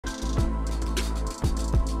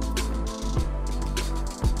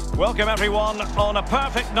Welcome everyone on a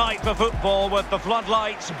perfect night for football with the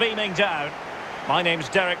floodlights beaming down. My name's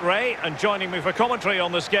Derek Ray, and joining me for commentary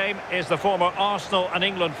on this game is the former Arsenal and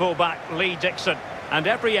England fullback Lee Dixon. And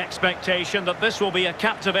every expectation that this will be a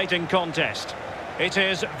captivating contest. It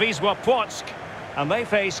is Wisła Płock, and they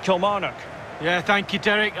face Kilmarnock. Yeah, thank you,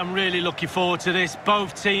 Derek. I'm really looking forward to this.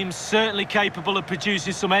 Both teams certainly capable of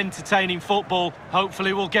producing some entertaining football.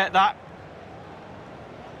 Hopefully we'll get that.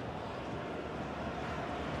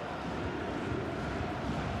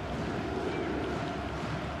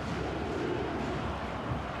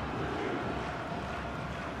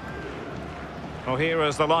 Well, here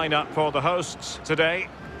is the lineup for the hosts today.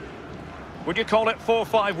 Would you call it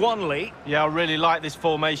 4-5-1, Lee? Yeah, I really like this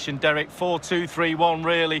formation, Derek. 4-2-3-1,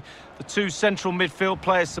 really. The two central midfield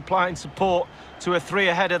players supplying support to a three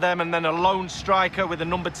ahead of them, and then a lone striker with a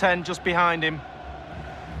number 10 just behind him.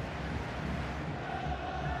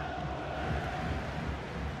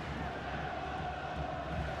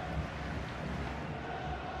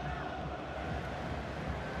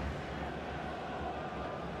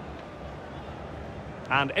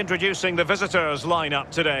 And introducing the visitors'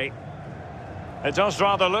 lineup today. It does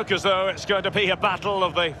rather look as though it's going to be a battle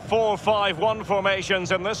of the 4-5-1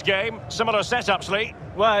 formations in this game. Similar setups, Lee.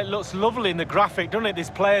 Well, it looks lovely in the graphic, doesn't it?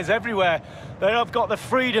 There's players everywhere. They have got the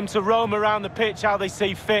freedom to roam around the pitch how they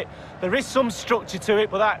see fit. There is some structure to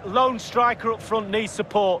it, but that lone striker up front needs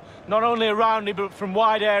support, not only around him, but from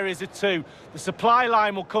wide areas too. The supply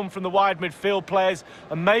line will come from the wide midfield players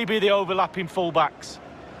and maybe the overlapping fullbacks.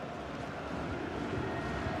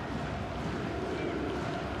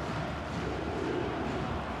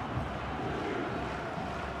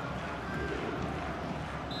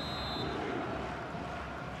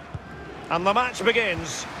 And the match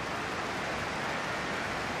begins.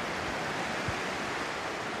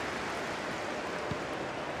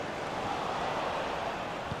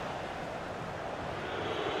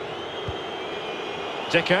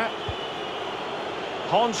 Dicker.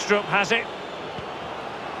 Hornstrup has it.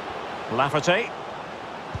 Lafferty.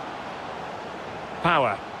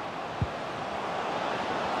 Power.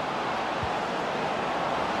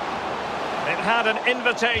 It had an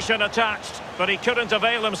invitation attached, but he couldn't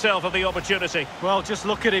avail himself of the opportunity. Well, just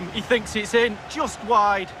look at him. He thinks it's in, just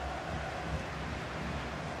wide.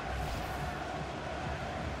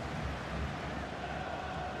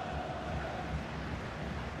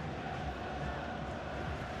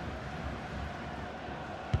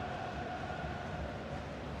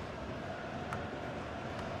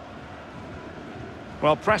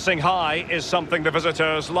 Well, pressing high is something the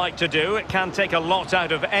visitors like to do. It can take a lot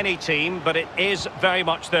out of any team, but it is very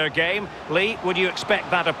much their game. Lee, would you expect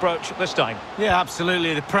that approach this time? Yeah,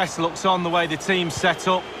 absolutely. The press looks on the way the team's set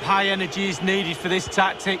up. High energy is needed for this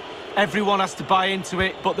tactic. Everyone has to buy into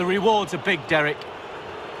it, but the rewards are big, Derek.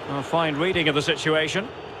 A fine reading of the situation.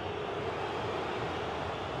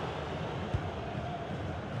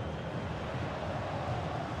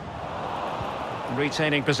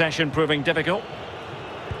 Retaining possession proving difficult.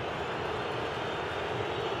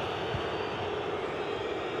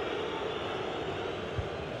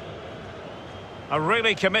 A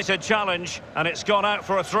really committed challenge, and it's gone out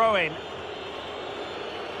for a throw-in.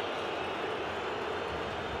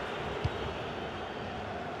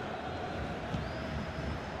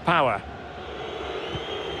 Power.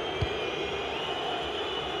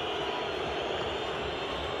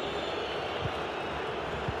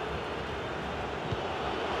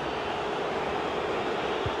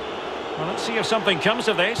 Well, let's see if something comes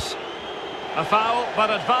of this. A foul, but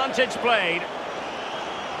advantage played.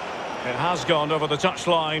 It has gone over the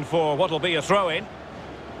touchline for what will be a throw-in.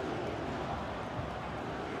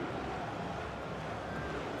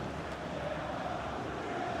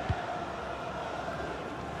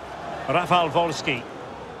 Rafał Wolski.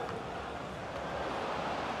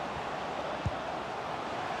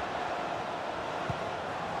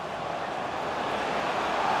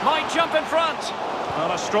 Might jump in front.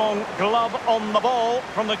 And a strong glove on the ball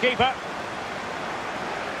from the keeper.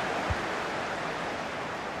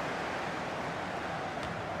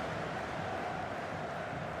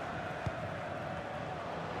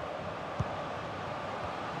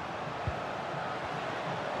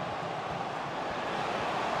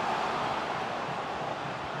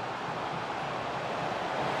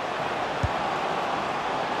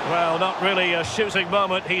 Well, not really a shooting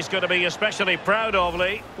moment he's going to be especially proud of,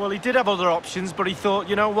 Lee. Well, he did have other options, but he thought,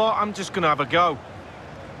 you know what, I'm just going to have a go.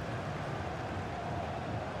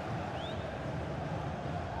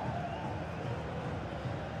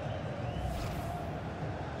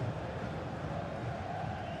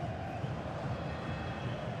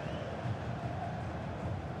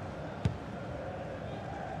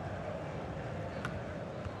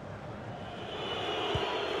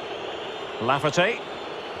 Lafferty.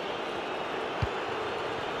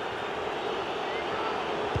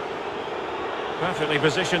 Perfectly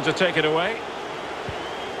positioned to take it away.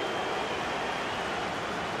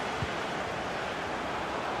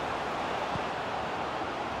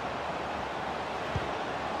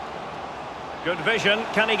 Good vision.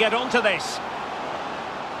 Can he get onto this?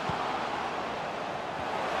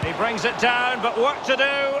 He brings it down, but work to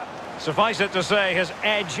do. Suffice it to say, his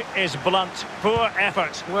edge is blunt. Poor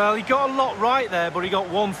effort. Well, he got a lot right there, but he got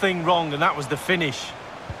one thing wrong, and that was the finish.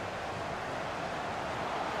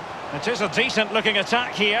 It is a decent-looking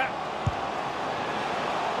attack here.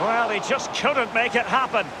 Well, he just couldn't make it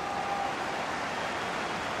happen.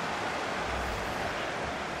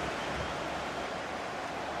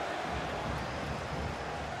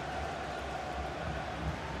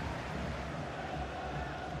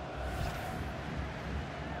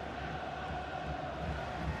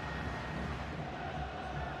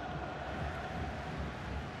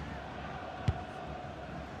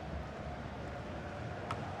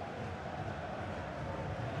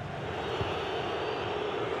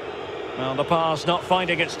 Well, the pass not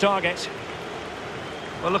finding its target.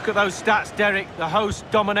 Well, look at those stats, Derek. The host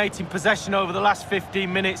dominating possession over the last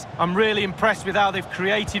 15 minutes. I'm really impressed with how they've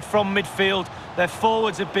created from midfield. Their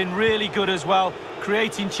forwards have been really good as well,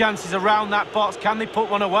 creating chances around that box. Can they put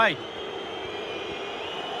one away?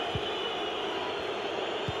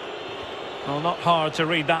 Well, not hard to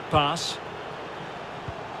read that pass.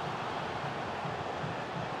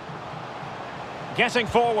 Getting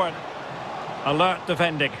forward. Alert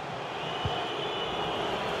defending.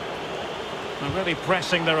 They're really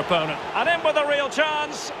pressing their opponent. And in with a real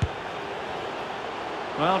chance.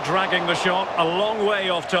 Well, dragging the shot a long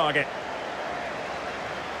way off target.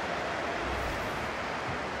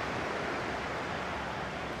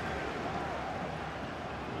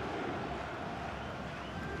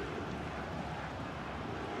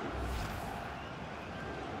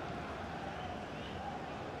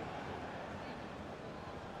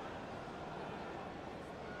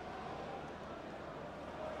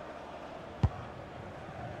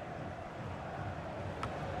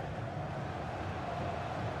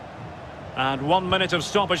 And 1 minute of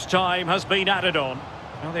stoppage time has been added on.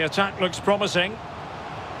 Well, the attack looks promising.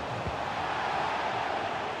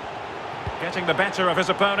 Getting the better of his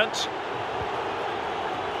opponent.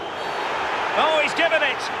 Oh, he's given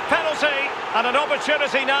it! Penalty! And an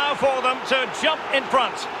opportunity now for them to jump in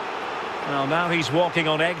front. Well, now he's walking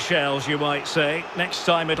on eggshells, you might say. Next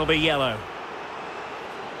time it'll be yellow.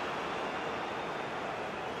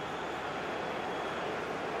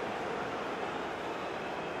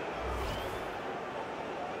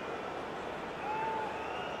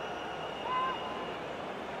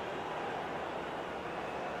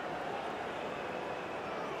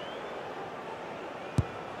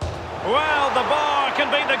 Well, the bar can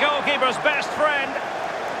be the goalkeeper's best friend.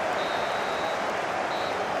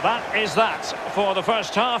 That is that for the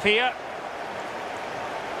first half here.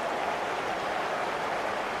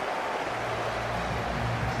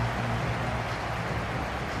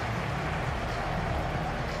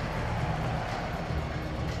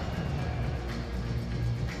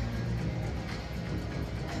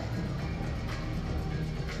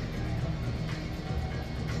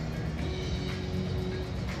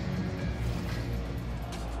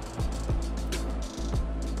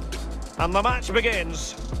 And the match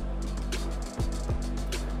begins.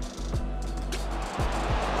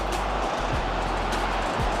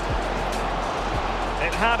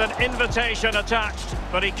 It had an invitation attached,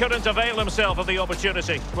 but he couldn't avail himself of the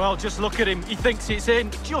opportunity. Well, just look at him. He thinks it's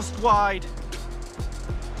in, just wide.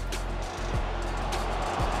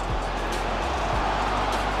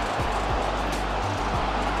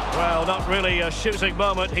 Well, not really a shooting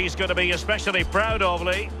moment he's going to be especially proud of,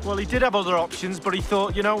 Lee. Well, he did have other options, but he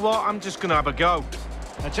thought, you know what, I'm just going to have a go.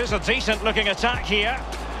 It is a decent-looking attack here.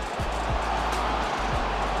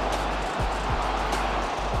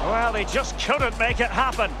 Well, he just couldn't make it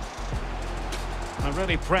happen. They're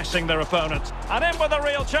really pressing their opponent. And in with a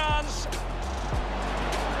real chance.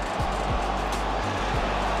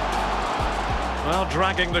 Well,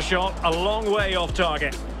 dragging the shot a long way off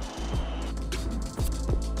target.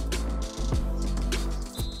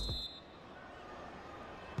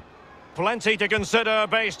 Plenty to consider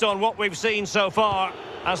based on what we've seen so far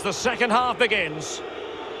as the second half begins.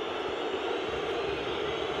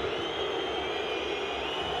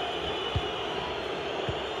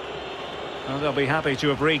 Well, they'll be happy to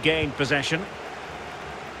have regained possession.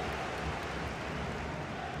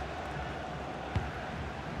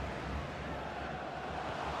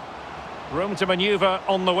 Room to manoeuvre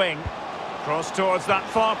on the wing. Cross towards that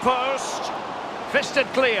far post. Fisted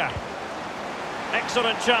clear.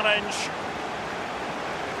 Excellent challenge.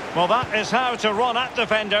 Well, that is how to run at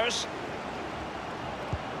defenders.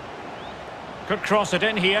 Could cross it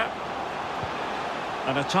in here.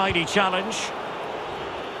 And a tidy challenge.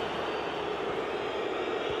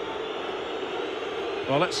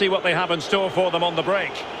 Well, let's see what they have in store for them on the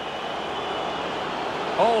break.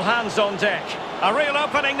 All hands on deck. A real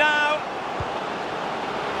opening now.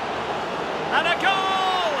 And a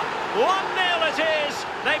goal! 1-0 it is.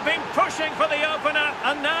 They've been pushing for the opener,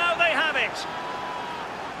 and now they have it.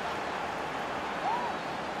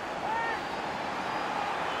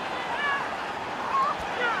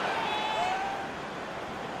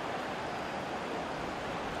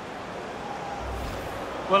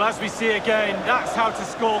 Well, as we see again, that's how to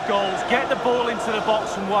score goals. Get the ball into the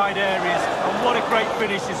box from wide areas. And what a great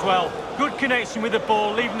finish as well. Good connection with the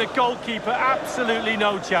ball, leaving the goalkeeper absolutely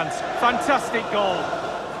no chance. Fantastic goal.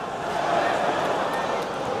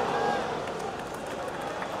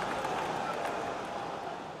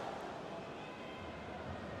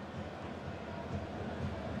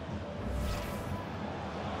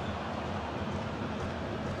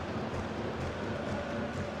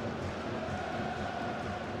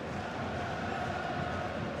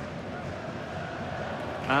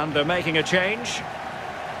 And they're making a change.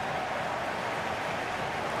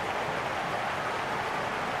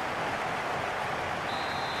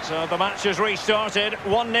 So the match has restarted.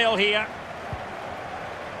 1-0 here.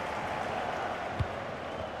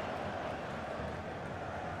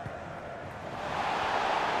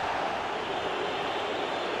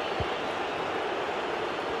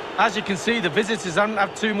 As you can see, the visitors haven't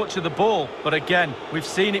had too much of the ball. But again, we've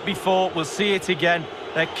seen it before, we'll see it again.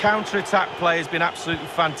 Their counter-attack play has been absolutely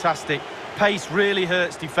fantastic. Pace really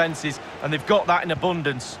hurts defences, and they've got that in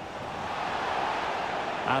abundance.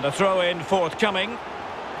 And a throw-in forthcoming.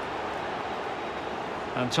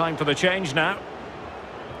 And time for the change now.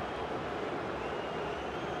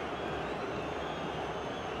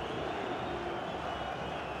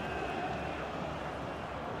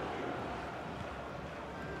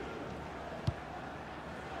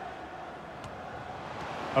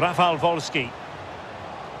 Wolski.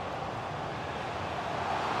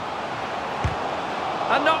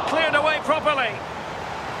 And not cleared away properly.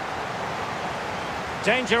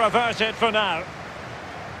 Danger averted for now.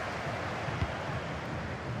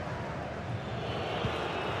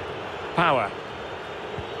 Power.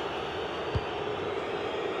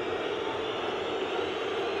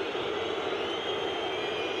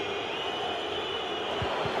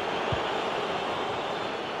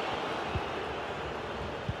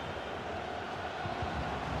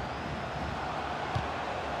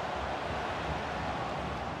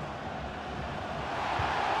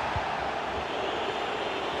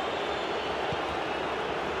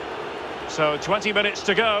 So 20 minutes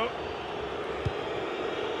to go.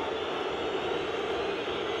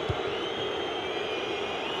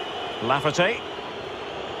 Lafferty.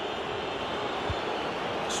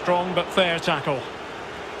 Strong but fair tackle.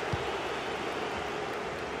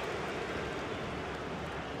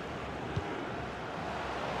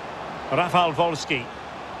 Wolski.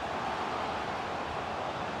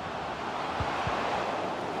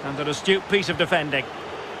 And an astute piece of defending.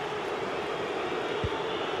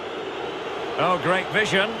 Oh, great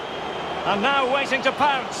vision. And now waiting to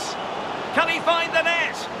pounce. Can he find the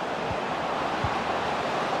net?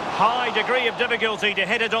 High degree of difficulty to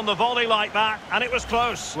hit it on the volley like that, and it was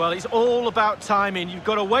close. Well, it's all about timing. You've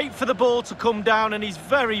got to wait for the ball to come down, and he's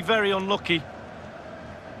very, very unlucky.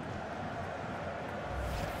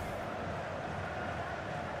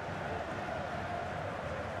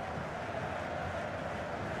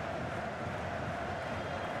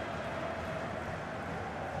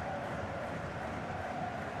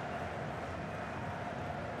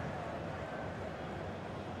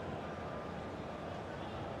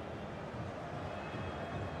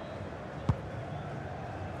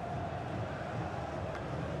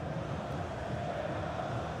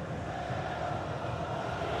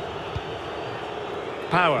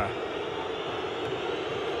 Power.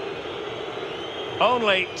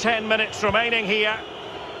 Only 10 minutes remaining here.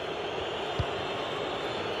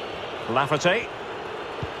 Lafferty.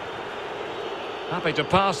 Happy to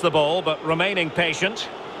pass the ball, but remaining patient.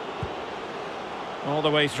 All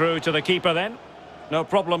the way through to the keeper then. No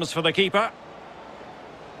problems for the keeper.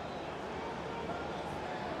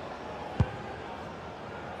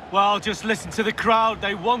 Well, just listen to the crowd.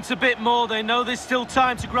 They want a bit more. They know there's still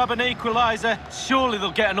time to grab an equaliser. Surely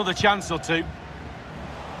they'll get another chance or two.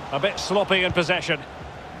 A bit sloppy in possession.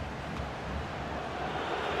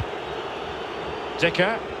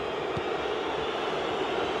 Dicker.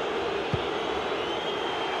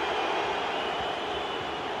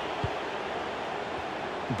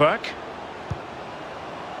 Burke.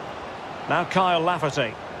 Now Kyle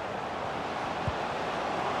Lafferty.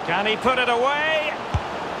 Can he put it away?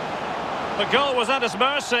 The goal was at his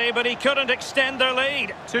mercy, but he couldn't extend their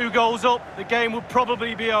lead. 2 goals up, the game would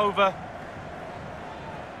probably be over.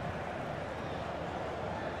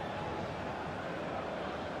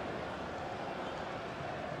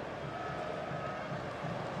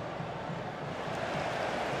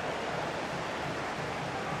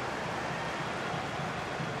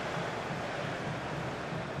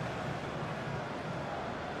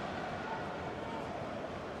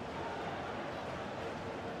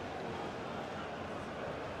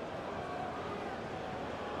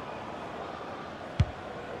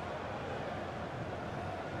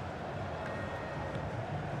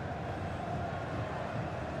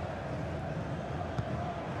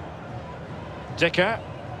 Dicker.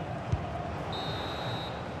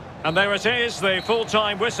 And there it is, the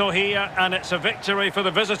full-time whistle here, and it's a victory for the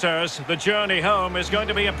visitors. The journey home is going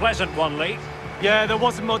to be a pleasant one, Lee. Yeah, there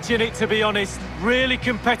wasn't much in it, to be honest. Really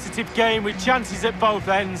competitive game with chances at both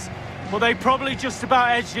ends. But they probably just about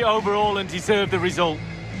edged it overall and deserved the result.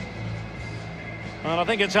 And I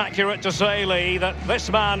think it's accurate to say, Lee, that this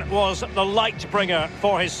man was the light bringer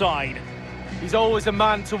for his side. He's always a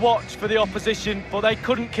man to watch for the opposition, but they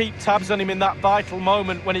couldn't keep tabs on him in that vital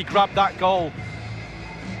moment when he grabbed that goal.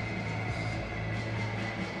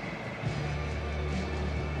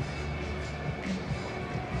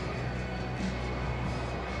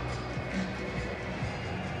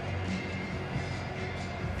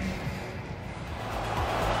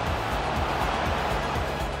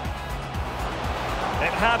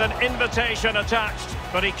 It had an invitation attached,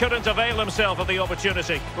 but he couldn't avail himself of the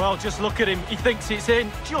opportunity. Well, just look at him. He thinks it's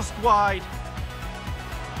in, just wide.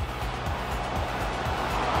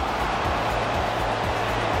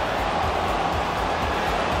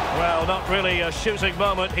 Well, not really a shooting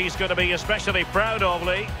moment he's going to be especially proud of,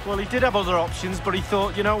 Lee. Well, he did have other options, but he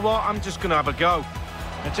thought, you know what, I'm just going to have a go.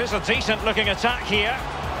 It is a decent-looking attack here.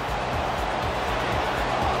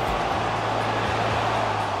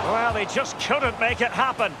 Well, they just couldn't make it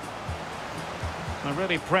happen. They're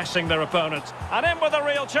really pressing their opponent. And in with a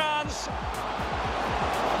real chance.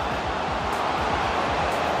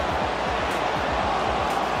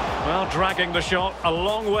 Well, dragging the shot a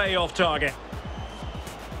long way off target.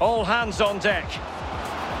 All hands on deck.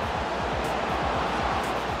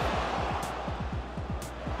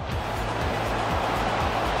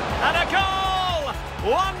 And a goal!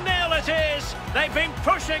 1-0 it is. They've been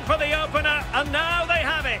pushing for the opener, and now they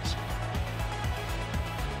have it.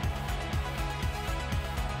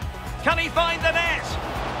 Can he find the net?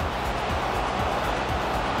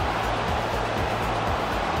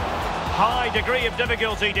 High degree of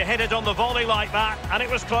difficulty to hit it on the volley like that, and it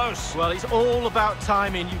was close. Well, it's all about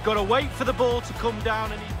timing. You've got to wait for the ball to come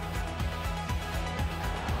down and...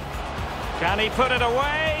 Can he put it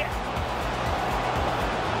away?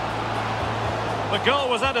 The goal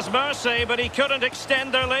was at his mercy, but he couldn't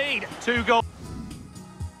extend their lead. 2 goals.